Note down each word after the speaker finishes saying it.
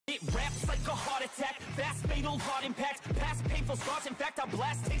past, fatal heart impacts, past painful scars. In fact, I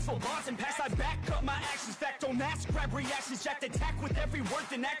blast tasteful bars and pass. I back up my actions, fact don't ask, grab reactions, jacked attack with every word,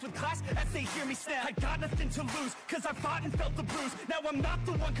 then act with class as they hear me snap. I got nothing to lose, cause I fought and felt the bruise. Now I'm not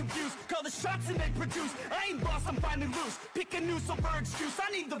the one confused, call the shots and they produce. I ain't lost, I'm finally loose, pick a new silver excuse.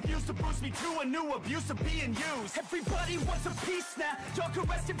 I need the views to boost me to a new abuse of being used. Everybody wants a piece now, y'all can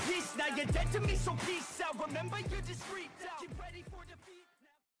rest in peace now. You're dead to me, so peace out. Remember you're discreet now, get ready for defeat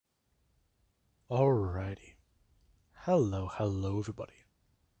now. Alrighty. Hello everybody.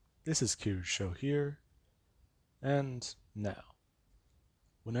 This is Kiru's show here, and now,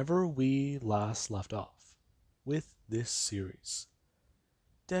 whenever we last left off with this series,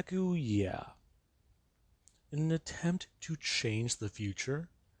 Deku, in an attempt to change the future,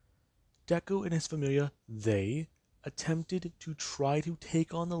 Deku and his familia, they attempted to try to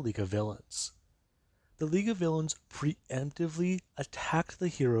take on the League of Villains. The League of Villains preemptively attacked the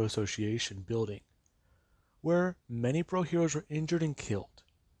Hero Association building, where many pro heroes were injured and killed,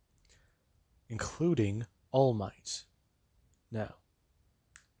 including All Might. Now,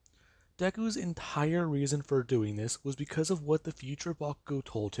 Deku's entire reason for doing this was because of what the future Bakugo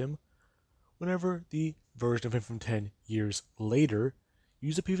told him whenever the version of him from 10 years later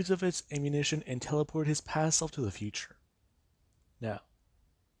used a piece of its ammunition and teleported his past self to the future. Now,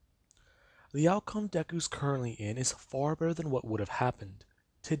 the outcome Deku's currently in is far better than what would have happened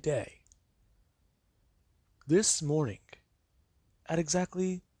today. This morning, at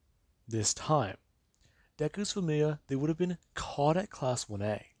exactly this time, Deku's familia, they would have been caught at Class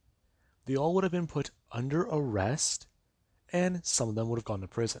 1A. They all would have been put under arrest, and some of them would have gone to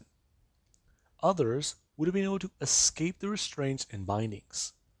prison. Others would have been able to escape the restraints and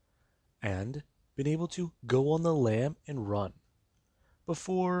bindings, and been able to go on the lam and run,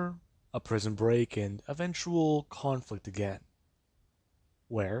 before a prison break and eventual conflict again,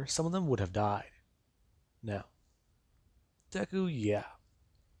 where some of them would have died. Now, Deku,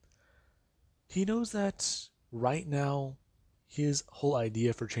 he knows that right now his whole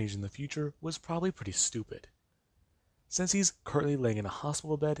idea for changing the future was probably pretty stupid, since he's currently laying in a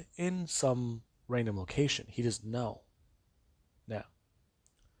hospital bed in some random location he doesn't know. Now,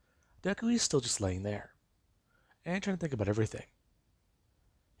 Deku is still just laying there, and trying to think about everything.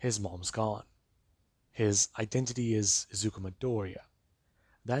 His mom's gone. His identity is Izuku Midoriya.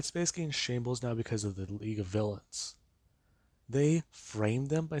 That space in shambles now because of the League of Villains. They framed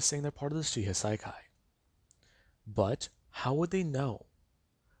them by saying they're part of the Shiha Saikai. But how would they know?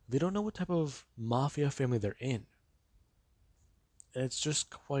 They don't know what type of mafia family they're in. It's just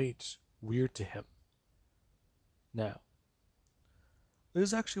quite weird to him. Now, this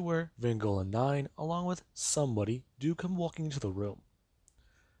is actually where Vangola 9, along with somebody, do come walking into the room.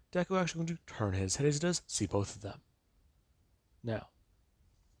 Deku actually going to turn his head as he does see both of them. Now,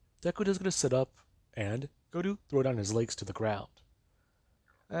 Deku is going to sit up and go to throw down his legs to the ground,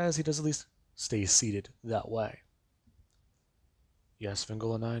 as he does at least stay seated that way. Yes,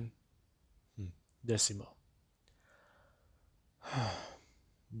 Vangola 9? Decimo.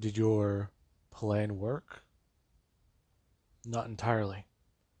 Did your plan work? Not entirely.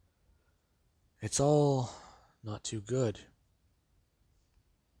 It's all not too good.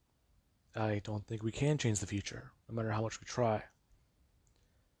 I don't think we can change the future, no matter how much we try.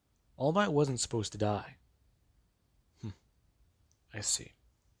 All Might wasn't supposed to die. I see.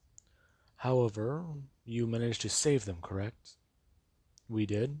 However, you managed to save them, correct? We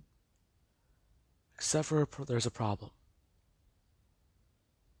did? Except for there's a problem.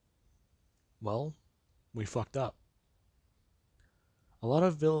 Well, we fucked up. A lot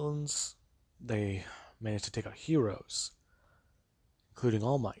of villains, they managed to take out heroes, including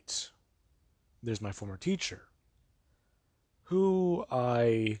All Might. There's my former teacher, who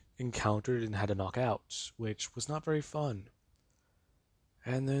I encountered and had to knock out, which was not very fun.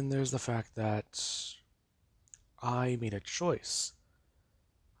 And then there's the fact that I made a choice.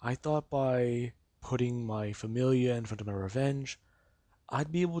 I thought by putting my familia in front of my revenge,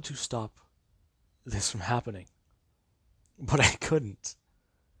 I'd be able to stop this from happening. But I couldn't.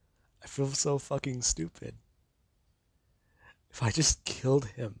 I feel so fucking stupid. If I just killed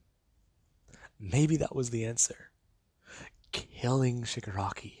him, maybe that was the answer. Killing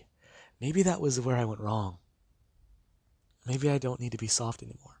Shigaraki. Maybe that was where I went wrong. Maybe I don't need to be soft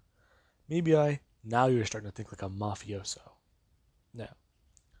anymore. Now you're starting to think like a mafioso. Now,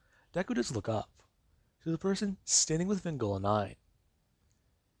 Deku does look up to the person standing with Vangola 9.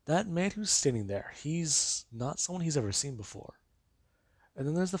 That man who's standing there, he's not someone he's ever seen before. And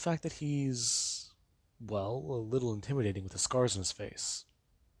then there's the fact that he's, well, a little intimidating with the scars on his face.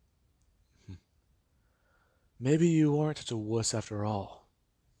 Maybe you aren't such a wuss after all.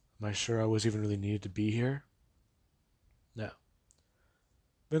 Am I sure I was even really needed to be here? No.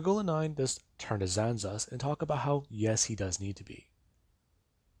 Bengola 9 does turn to Zanzas and talk about how, yes, he does need to be.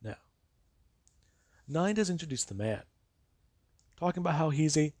 No. 9 does introduce the man, talking about how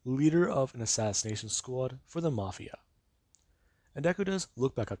he's a leader of an assassination squad for the Mafia. And Deku does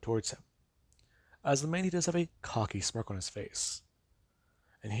look back up towards him. As the man, he does have a cocky smirk on his face.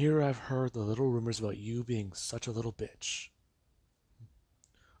 And here I've heard the little rumors about you being such a little bitch.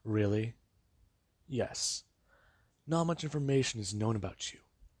 Really? Yes. Not much information is known about you.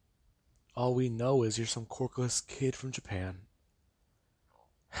 All we know is you're some quirkless kid from Japan.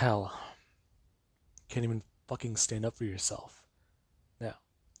 Hell, can't even fucking stand up for yourself. Now,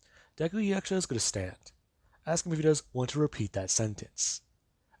 Deku he actually is going to stand. Ask him if he does want to repeat that sentence.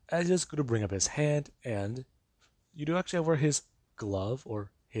 As he's going to bring up his hand, and you do actually have where his glove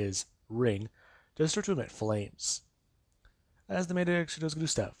or his ring does start to emit flames. As the man actually does going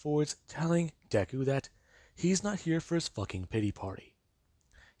to step forwards, telling Deku that he's not here for his fucking pity party.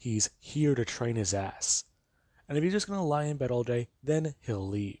 He's here to train his ass. And if he's just going to lie in bed all day, then he'll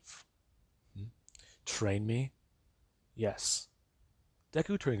leave. Train me? Yes.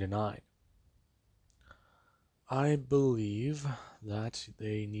 Deku turning to 9. I believe that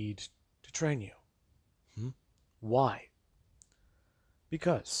they need to train you. Why?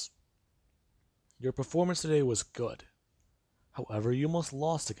 Because your performance today was good. However, you almost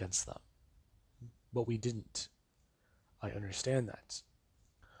lost against them. But we didn't. I understand that.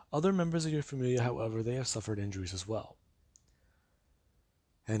 Other members of your familia, however, they have suffered injuries as well.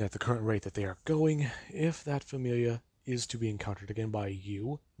 And at the current rate that they are going, if that familia is to be encountered again by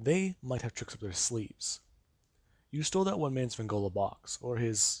you, they might have tricks up their sleeves. You stole that one man's Vengola box, or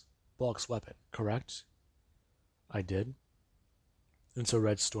his box weapon, correct? I did. And so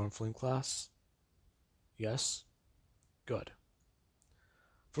Red Stormflame class? Yes? Good.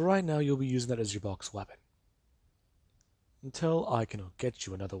 For right now, you'll be using that as your box weapon. Until I can get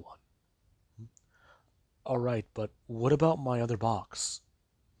you another one. Alright, but what about my other box?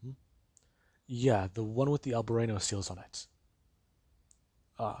 Yeah, the one with the Albareno seals on it.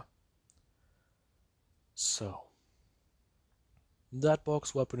 Ah. So. That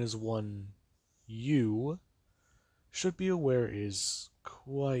box weapon is one you should be aware is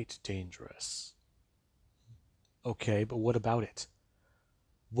quite dangerous. Okay, but what about it?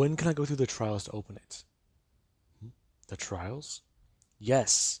 When can I go through the trials to open it? The trials?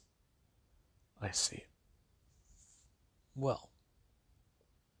 Yes. I see. Well,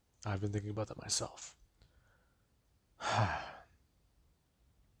 I've been thinking about that myself.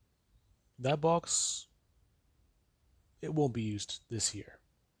 That box, it won't be used this year.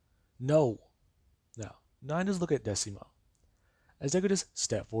 No. Now, 9 does look at Decimo. As Deku does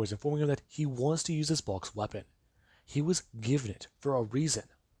step forwards, informing him that he wants to use this box weapon. He was given it for a reason,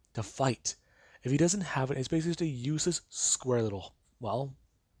 to fight. If he doesn't have it, it's basically just a useless square little, well,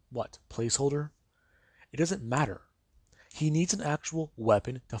 what, placeholder? It doesn't matter. He needs an actual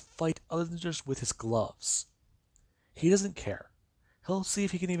weapon to fight other than just with his gloves. He doesn't care. He'll see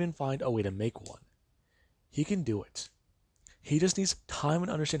if he can even find a way to make one. He can do it. He just needs time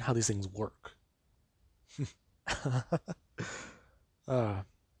and understand how these things work.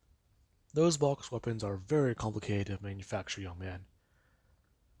 Those box weapons are very complicated to manufacture, young man.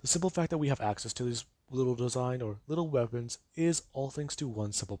 The simple fact that we have access to these little design or little weapons is all thanks to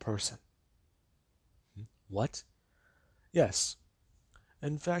one simple person. What? Yes.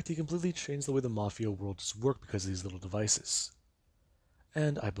 In fact, he completely changed the way the Mafia worlds work because of these little devices.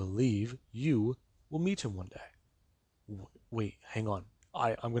 And I believe you will meet him one day. Wait, hang on.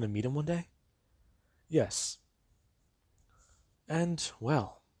 I'm going to meet him one day? Yes. And,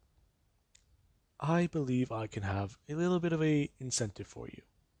 well, I believe I can have a little bit of a incentive for you.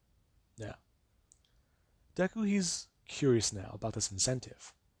 Now, Deku, he's curious now about this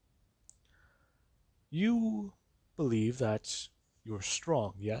incentive. You believe that you're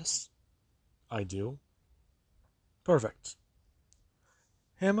strong, yes? I do. Perfect.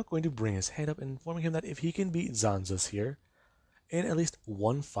 Him going to bring his hand up and informing him that if he can beat Zanzas here in at least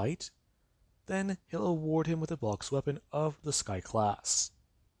one fight, then he'll award him with a box weapon of the Sky class.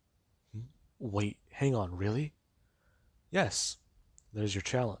 Wait, hang on, really? Yes, there's your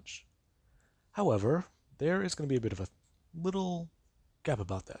challenge. However, there is going to be a bit of a little gap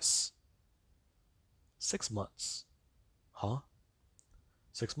about this. 6 months. Huh?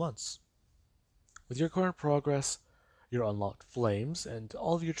 6 months. With your current progress, your unlocked flames, and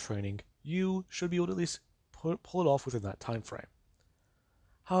all of your training, you should be able to at least pull it off within that time frame.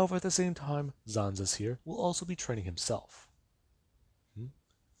 However, at the same time, Zanzas here will also be training himself.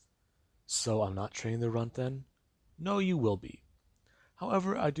 So I'm not training the runt then? No, you will be.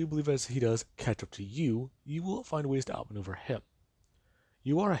 However, I do believe as he does catch up to you, you will find ways to outmaneuver him.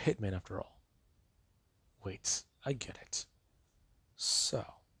 You are a hitman after all. Wait, I get it. So,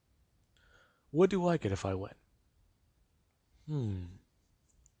 what do I get if I win?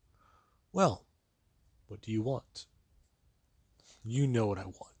 Well, what do you want? You know what I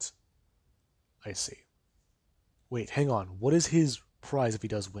want. I see. Wait, hang on. What is his prize if he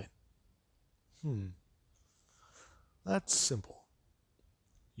does win? That's simple.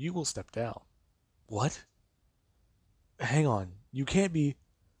 You will step down. What? Hang on. You can't be...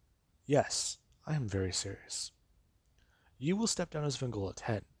 Yes, I am very serious. You will step down as Vengola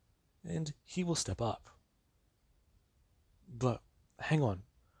 10, and he will step up. But, hang on.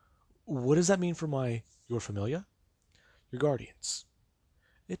 What does that mean for your familia? Your guardians?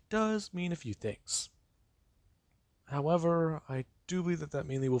 It does mean a few things. However, I do believe that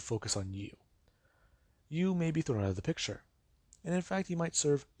mainly will focus on you. You may be thrown out of the picture, and in fact you might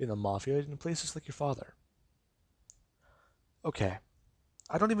serve in the mafia in places like your father. Okay,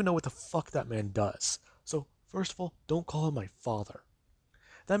 I don't even know what the fuck that man does, so first of all, don't call him my father.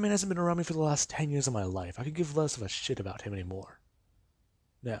 That man hasn't been around me for the last 10 years of my life. I could give less of a shit about him anymore.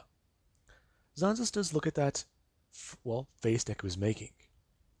 Now, Zanzas does look at that, face Deku is making,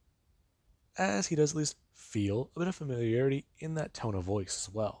 as he does at least feel a bit of familiarity in that tone of voice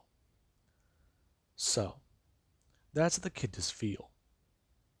as well. So, that's what the kid does feel.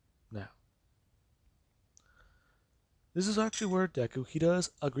 Now, this is actually where Deku, he does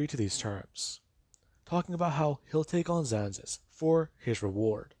agree to these terms, talking about how he'll take on Zanzas for his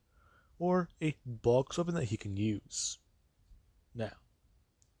reward, or a box weapon that he can use. Now,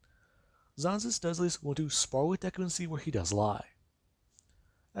 Zanzas does at least want to spar with Deku and see where he does lie,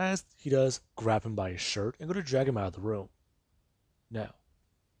 as he does grab him by his shirt and go to drag him out of the room. Now,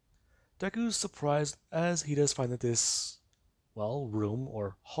 Deku's surprised as he does find that this, room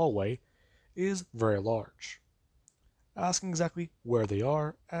or hallway is very large, asking exactly where they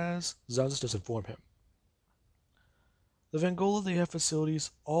are as Zanzas does inform him. The Vengola, they have facilities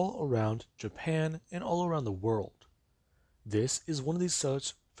all around Japan and all around the world. This is one of these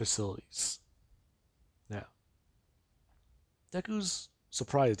such facilities. Now, Deku's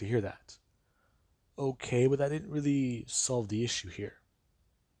surprised to hear that. Okay, but that didn't really solve the issue here.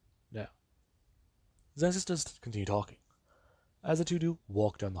 Now, Zanzas does continue talking, as the two do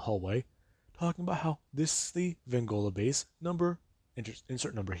walk down the hallway, talking about how this is the Vengola base number,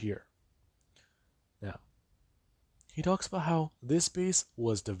 insert number here. Now, he talks about how this base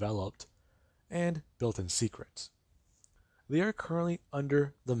was developed and built in secret. They are currently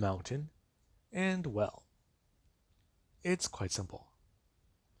under the mountain, and it's quite simple.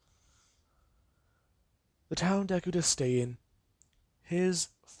 The town Deku does stay in, his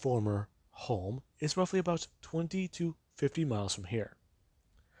former home, is roughly about 20 to 50 miles from here.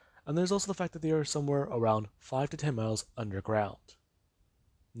 And there's also the fact that they are somewhere around 5 to 10 miles underground.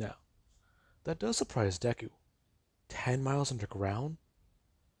 Now, that does surprise Deku. 10 miles underground?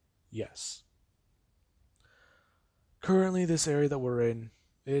 Yes. Currently, this area that we're in,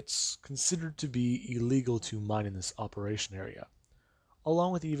 it's considered to be illegal to mine in this operation area,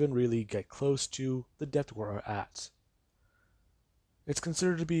 along with even really get close to the depth we're at. It's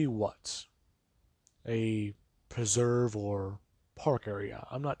considered to be what? A preserve or park area.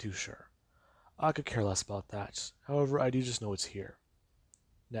 I'm not too sure. I could care less about that. However, I do just know it's here.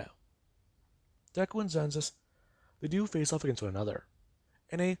 Now, Deku and Zanzas, they do face off against one another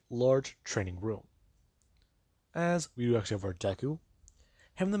in a large training room. As we do actually have our Deku,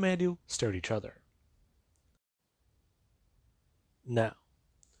 him and the man do stare at each other. Now,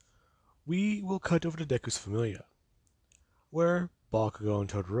 we will cut over to Deku's familia, where Bakugo and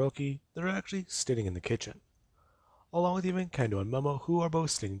Todoroki, they're actually sitting in the kitchen, along with even Kendo and Momo, who are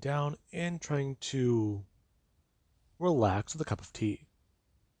both sitting down and trying to relax with a cup of tea.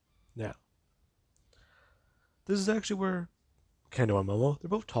 Now, this is actually where Kendo and Momo, they're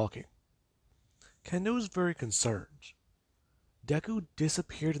both talking. Kendo is very concerned. Deku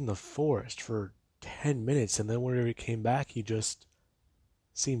disappeared in the forest for 10 minutes, and then whenever he came back, he just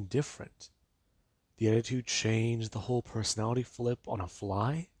seemed different. The attitude changed, the whole personality flip on a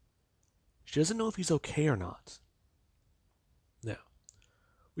fly. She doesn't know if he's okay or not. Now,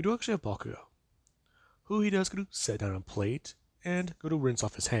 we do actually have Bakugo, who he does go to set down a plate and go to rinse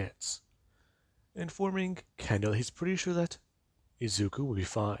off his hands, informing Kendo that he's pretty sure that Izuku will be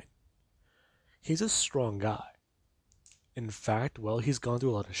fine. He's a strong guy. In fact, he's gone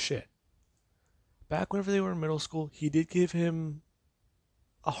through a lot of shit. Back whenever they were in middle school, he did give him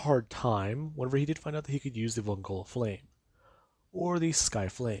a hard time whenever he did find out that he could use the Vengola Flame, or the Sky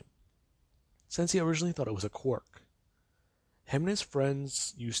Flame, since he originally thought it was a quirk. Him and his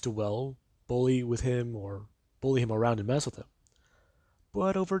friends used to, well, bully with him or bully him around and mess with him.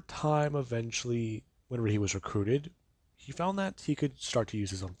 But over time, eventually, whenever he was recruited, he found that he could start to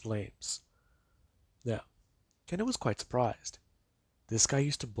use his own flames. Now, Kendo was quite surprised. This guy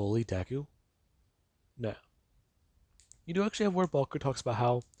used to bully Deku? Now, you do actually have where Balker talks about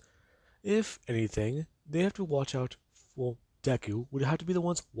how, if anything, they have to watch out, well, Deku would have to be the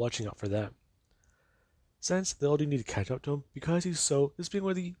ones watching out for them. Since they all do need to catch up to him because he's so, this being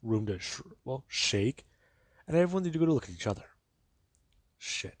where the room does, shake, and everyone need to go to look at each other.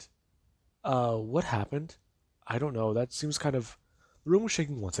 Shit. What happened? I don't know, that seems kind of, the room was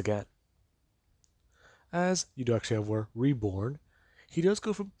shaking once again. As you do actually have where Reborn, he does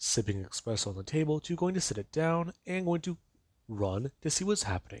go from sipping espresso on the table to going to sit it down and going to run to see what's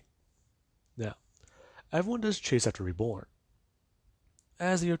happening. Now, everyone does chase after Reborn,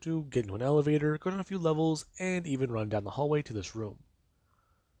 as you have to get into an elevator, go down a few levels, and even run down the hallway to this room,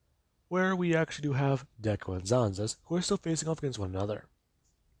 where we actually do have Deku and Zanzas, who are still facing off against one another.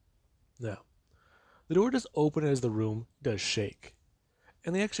 Now, the door does open as the room does shake,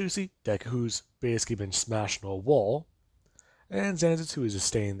 and they actually see Deku, who's basically been smashed into a wall, and Zanzas, who is just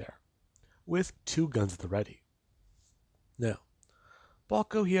staying there, with two guns at the ready. Now,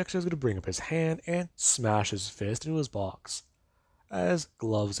 Balko, he actually is going to bring up his hand and smash his fist into his box, as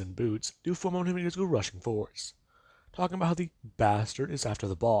gloves and boots do form on him and he go rushing forwards, talking about how the bastard is after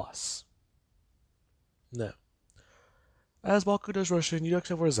the boss. Now, as Balko does rush in, you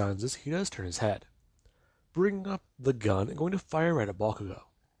actually have where Zanzas, he does turn his head, bringing up the gun and going to fire right at Bakugo.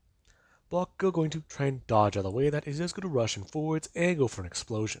 Bakugo going to try and dodge out of the way of that, he does go to rushing forwards and go for an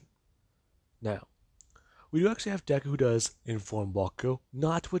explosion. Now, we do actually have Deku who does inform Bakugo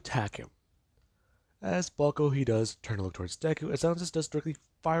not to attack him, as Balko, he does turn to look towards Deku, as Zanzas does directly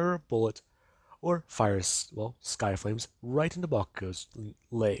fire a bullet, or fires, sky flames, right into Bakugo's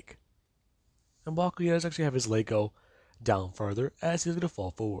leg. And Balko, he does actually have his leg go down farther, as he's going to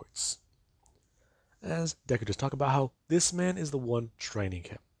fall forwards. As Deku does talk about how this man is the one training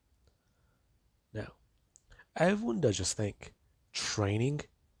him. Now, everyone does just think, training?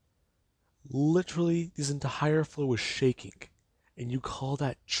 Literally, this entire floor was shaking, and you call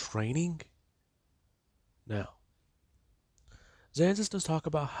that training? Now, Zanzas does talk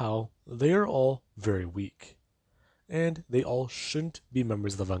about how they are all very weak, and they all shouldn't be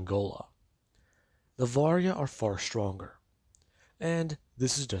members of the Vangola. The Varya are far stronger, and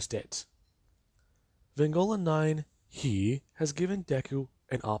this is just it. Vangola 9, he has given Deku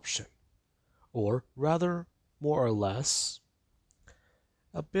an option, or rather, more or less,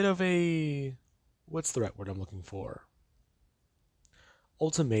 a bit of a, what's the right word I'm looking for?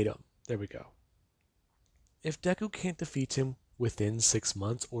 Ultimatum, there we go. If Deku can't defeat him within 6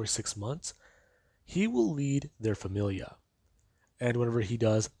 months or 6 months, he will lead their Familia. And whenever he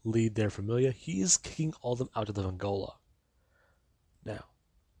does lead their Familia, he is kicking all of them out of the Vangola. Now,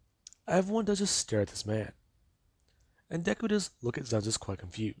 everyone does just stare at this man. And Deku does look at Zanzas quite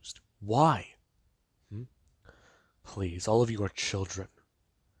confused. Why? Please, all of you are children.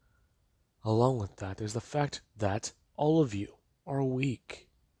 Along with that, there's the fact that all of you are weak.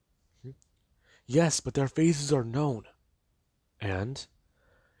 Yes, but their faces are known. And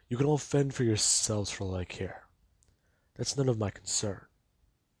you can all fend for yourselves for all I care. That's none of my concern.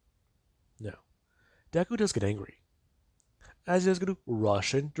 No. Deku does get angry, as he does going to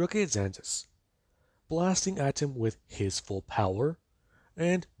rush in directly at Zanzas, blasting at him with his full power,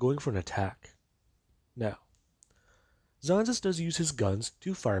 and going for an attack. Now, Zanzas does use his guns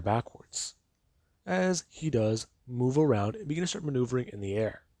to fire backwards, as he does move around and begin to start maneuvering in the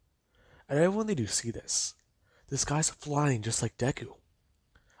air. And everyone, they do see this. This guy's flying just like Deku.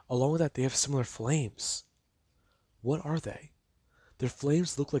 Along with that, they have similar flames. What are they? Their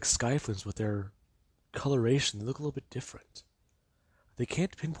flames look like sky flames, with their coloration, they look a little bit different. They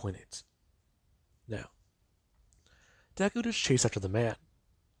can't pinpoint it. Now, Deku does chase after the man,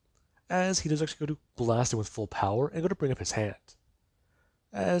 as he does actually go to blast him with full power and go to bring up his hand.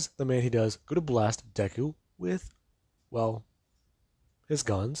 As the man, he does go to blast Deku with, his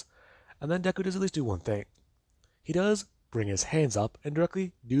guns, and then Deku does at least do one thing. He does bring his hands up and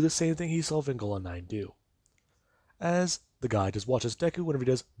directly do the same thing he saw Vangola 9 do. As the guy just watches Deku whenever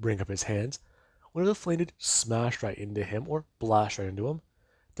he does bring up his hands, whenever the flame did smash right into him or blast right into him,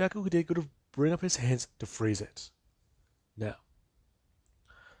 Deku did go to bring up his hands to freeze it. Now,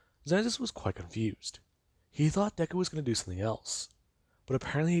 Zanzas was quite confused. He thought Deku was going to do something else, but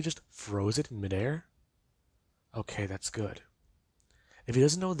apparently he just froze it in midair? Okay, that's good. If he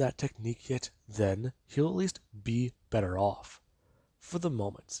doesn't know that technique yet, then he'll at least be better off. For the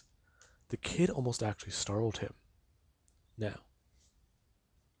moment, the kid almost actually startled him. Now,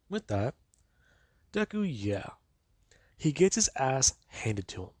 with that, Deku, yeah, he gets his ass handed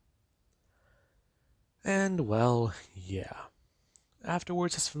to him. And, well, yeah.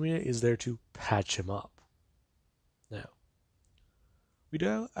 Afterwards, his familia is there to patch him up. Now, we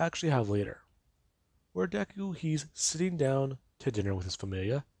do actually have later, where Deku, he's sitting down to dinner with his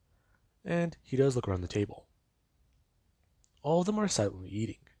familia, and he does look around the table. All of them are silently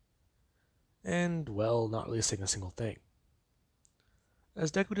eating, and, well, not really saying a single thing. As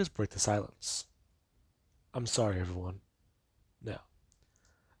Deku does break the silence. I'm sorry, everyone. Now,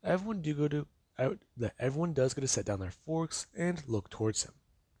 everyone does go to set down their forks and look towards him.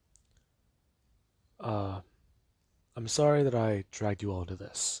 I'm sorry that I dragged you all into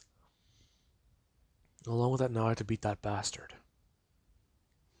this. Along with that, now I have to beat that bastard.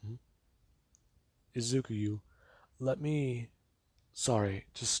 Izuku, you let me. Sorry,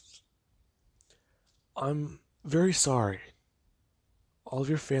 I'm very sorry. All of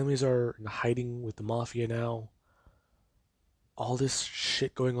your families are in hiding with the Mafia now. All this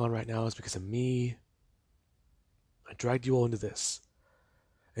shit going on right now is because of me. I dragged you all into this.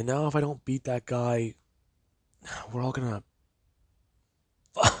 And now if I don't beat that guy, we're all gonna...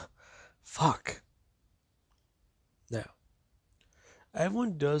 Fuck. Now,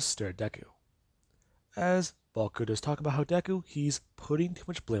 everyone does stare at Deku. As Balko does talk about how Deku, he's putting too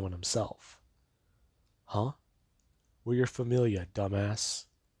much blame on himself. Huh? We're your familia, dumbass.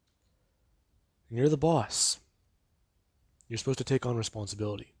 And you're the boss. You're supposed to take on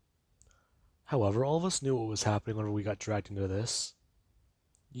responsibility. However, all of us knew what was happening whenever we got dragged into this.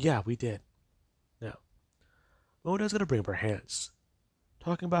 Yeah, we did. Now, Momota's gonna bring up her hands,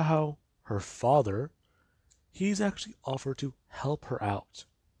 talking about how her father, he's actually offered to help her out.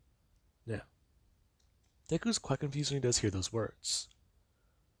 Now, Deku's quite confused when he does hear those words.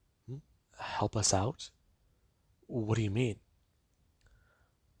 Help us out? What do you mean?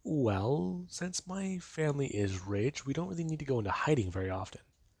 Well, since my family is rich, we don't really need to go into hiding very often.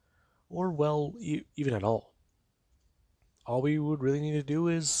 Or, well, even at all. All we would really need to do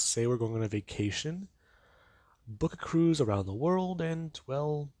is say we're going on a vacation, book a cruise around the world, and,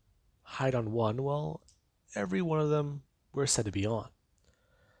 well, hide on one while every one of them we're said to be on.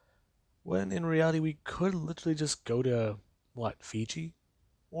 When in reality we could literally just go to, Fiji?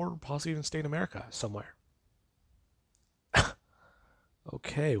 Or possibly even stay in America somewhere.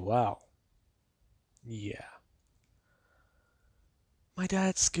 Okay, wow. Yeah. My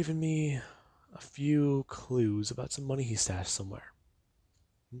dad's given me a few clues about some money he stashed somewhere.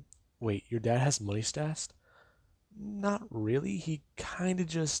 Wait, your dad has money stashed? Not really. He kinda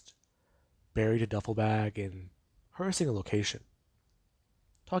just buried a duffel bag in her single location.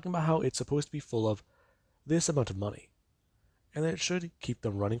 Talking about how it's supposed to be full of this amount of money. And that it should keep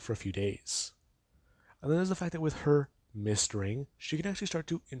them running for a few days. And then there's the fact that with her missed ring, she can actually start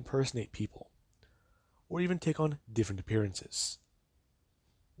to impersonate people. Or even take on different appearances.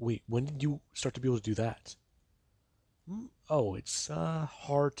 Wait, when did you start to be able to do that? Oh, it's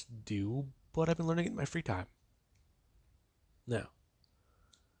hard to do, but I've been learning it in my free time. Now,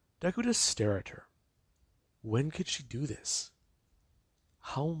 Deku does stare at her. When could she do this?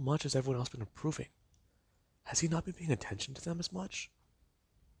 How much has everyone else been improving? Has he not been paying attention to them as much?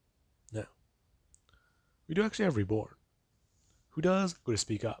 No. We do actually have Reborn, who does go to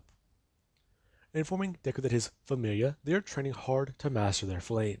speak up, informing Deku that his familia, they are training hard to master their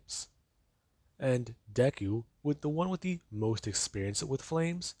flames. And Deku, with the one with the most experience with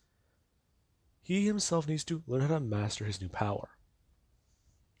flames, he himself needs to learn how to master his new power.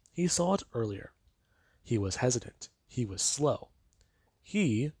 He saw it earlier. He was hesitant. He was slow.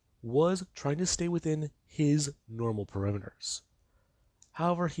 He was trying to stay within his normal perimeters.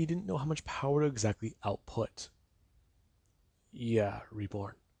 However, he didn't know how much power to exactly output. Yeah,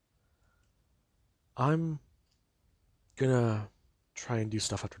 Reborn. I'm gonna try and do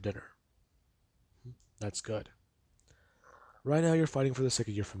stuff after dinner. That's good. Right now you're fighting for the sake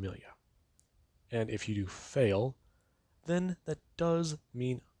of your familia. And if you do fail, then that does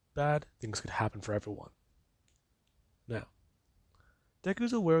mean bad things could happen for everyone. Now,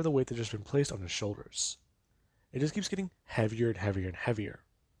 Deku's aware of the weight that's just been placed on his shoulders. It just keeps getting heavier and heavier and heavier.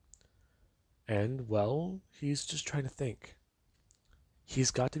 And, well, he's just trying to think.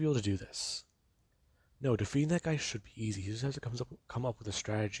 He's got to be able to do this. No, defeating that guy should be easy. He just has to come up with a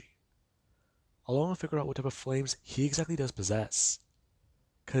strategy. Along with figure out what type of flames he exactly does possess.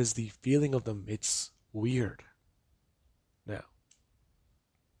 Because the feeling of them, it's weird. Now,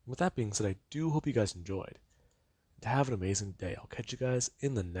 with that being said, I do hope you guys enjoyed. To have an amazing day. I'll catch you guys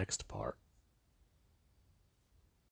in the next part.